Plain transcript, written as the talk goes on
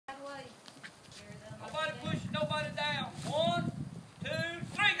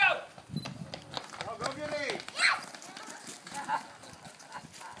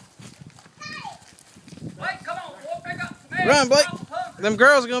Run, Blake. Them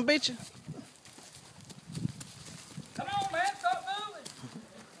girls are gonna beat you. Come on, man. Start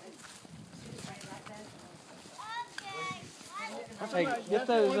moving. Hey, get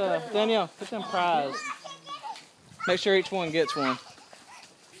those, Danielle, get them prized. Make sure each one gets one.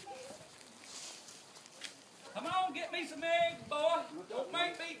 Come on, get me some eggs, boy. Don't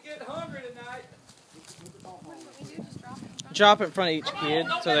make me get hungry tonight. Drop it in front of each kid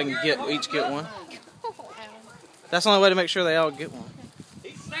so they can each get one. That's the only way to make sure they all get one.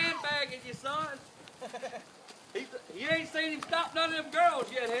 He's sandbagging you, son. You ain't seen him stop none of them girls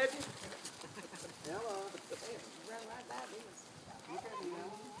yet, have you?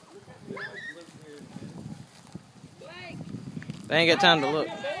 They ain't got time to look.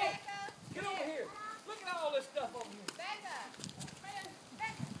 Get over here. Look at all this stuff over here.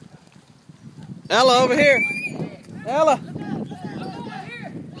 Ella, over here. Ella.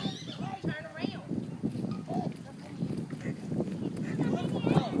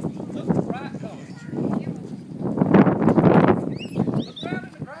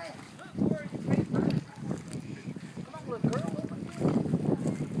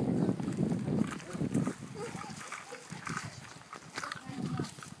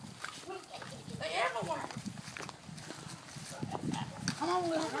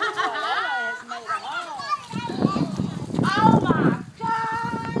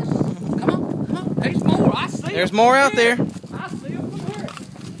 There's more out there. I see them from here.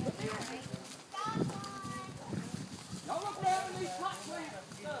 Y'all look around in these pot plants and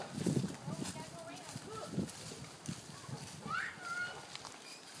stuff.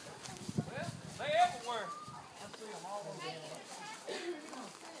 Well, they everywhere. I see them all over there.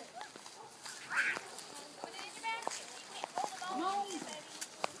 Come on.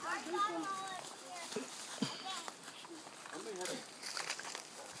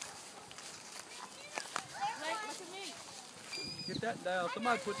 Get that down.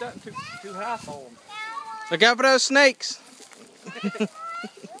 Somebody put that in too high for them. Look out for those snakes. That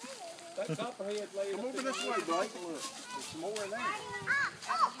copperhead laid Come over this way, Blake. Look, there's some more in there.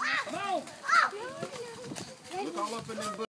 Come on. Look all up in them bushes.